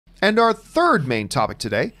And our third main topic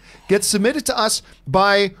today gets submitted to us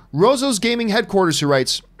by Rozzo's Gaming Headquarters, who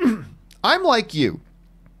writes, I'm like you.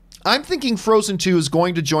 I'm thinking Frozen 2 is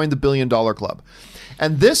going to join the $1 billion club.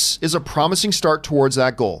 And this is a promising start towards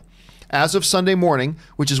that goal. As of Sunday morning,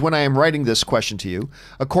 which is when I am writing this question to you,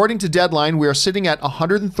 according to Deadline, we are sitting at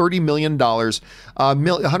 $130 million,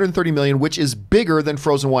 $130 million, which is bigger than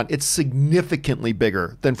Frozen 1. It's significantly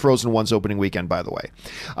bigger than Frozen 1's opening weekend, by the way,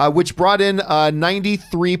 which brought in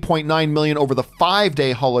 $93.9 million over the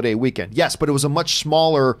 5-day holiday weekend. Yes, but it was a much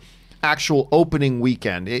smaller actual opening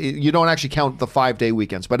weekend. You don't actually count the 5-day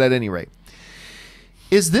weekends, but at any rate.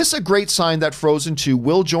 Is this a great sign that Frozen 2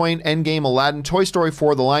 will join Endgame, Aladdin, Toy Story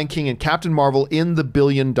 4, The Lion King, and Captain Marvel in the $1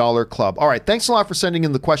 billion club? All right, thanks a lot for sending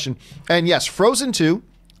in the question. And yes, Frozen 2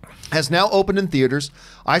 has now opened in theaters.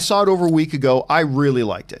 I saw it over a week ago. I really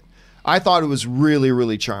liked it. I thought it was really,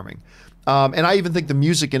 really charming. And I even think the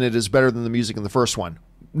music in it is better than the music in the first one,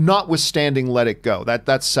 notwithstanding Let It Go.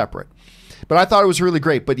 That's separate. But I thought it was really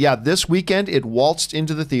great. But yeah, this weekend it waltzed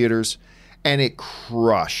into the theaters and it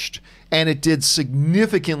crushed. And it did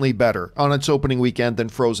significantly better on its opening weekend than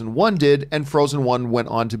Frozen 1 did, and Frozen 1 went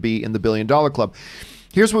on to be in the $1 billion club.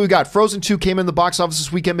 Here's what we got. Frozen 2 came in the box office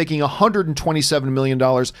this weekend making $127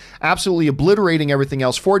 million, absolutely obliterating everything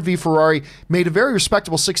else. Ford v Ferrari made a very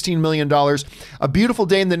respectable $16 million. A Beautiful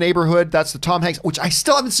Day in the Neighborhood, that's the Tom Hanks, which I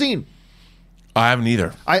still haven't seen. I haven't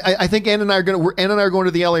either. I think Ann and I are going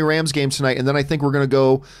to the LA Rams game tonight, and then I think we're going to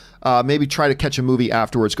go maybe try to catch a movie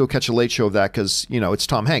afterwards. Go catch a late show of that because, you know, it's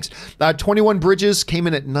Tom Hanks. 21 Bridges came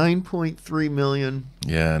in at $9.3 million.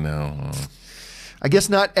 Yeah, no. I guess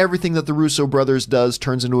not everything that the Russo brothers does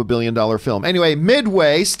turns into a $1 billion film. Anyway,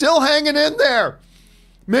 Midway still hanging in there.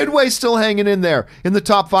 Midway still hanging in there in the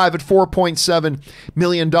top 5 at $4.7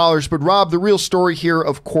 million. But Rob, the real story here,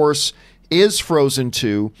 of course, is Frozen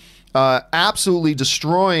 2. Absolutely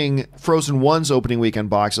destroying Frozen 1's opening weekend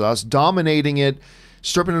box office, dominating it,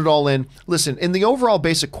 stripping it all in. Listen, and the overall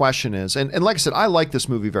basic question is, and like I said, I like this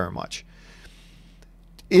movie very much.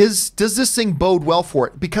 Does this thing bode well for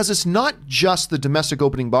it? Because it's not just the domestic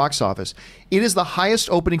opening box office. It is the highest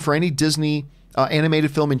opening for any Disney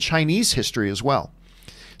animated film in Chinese history as well.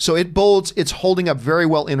 So it's holding up very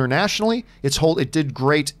well internationally. It did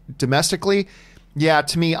great domestically. Yeah,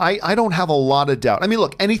 to me, I don't have a lot of doubt. I mean,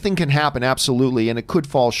 look, anything can happen, absolutely, and it could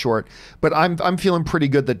fall short. But I'm feeling pretty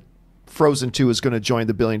good that Frozen 2 is going to join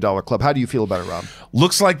the $1 billion club. How do you feel about it, Rob?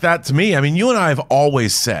 Looks like that to me. I mean, you and I have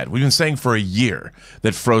always said, we've been saying for a year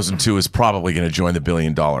that Frozen 2 is probably going to join the $1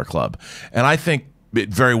 billion club. And I think it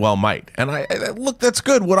very well might. And look, that's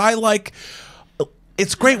good. What I like,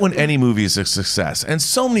 it's great when any movie is a success. And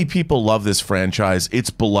so many people love this franchise. It's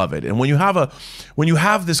beloved. And when you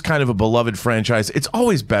have this kind of a beloved franchise, it's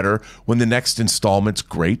always better when the next installment's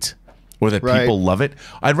great, or that people love it.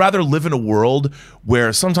 I'd rather live in a world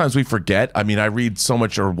where sometimes we forget. I mean, I read so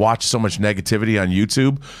much or watch so much negativity on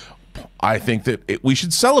YouTube. I think that we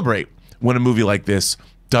should celebrate when a movie like this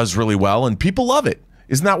does really well and people love it.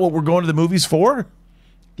 Isn't that what we're going to the movies for?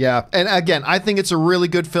 Yeah, and again, I think it's a really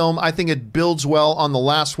good film. I think it builds well on the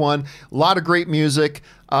last one. A lot of great music,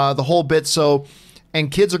 the whole bit. And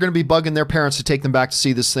kids are going to be bugging their parents to take them back to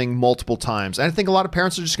see this thing multiple times. And I think a lot of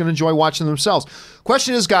parents are just going to enjoy watching themselves.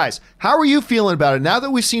 Question is, guys, how are you feeling about it? Now that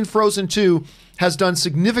we've seen Frozen 2 has done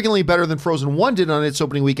significantly better than Frozen 1 did on its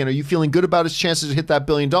opening weekend, are you feeling good about its chances to hit that $1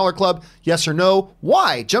 billion club? Yes or no?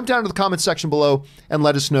 Why? Jump down to the comment section below and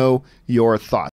let us know your thoughts.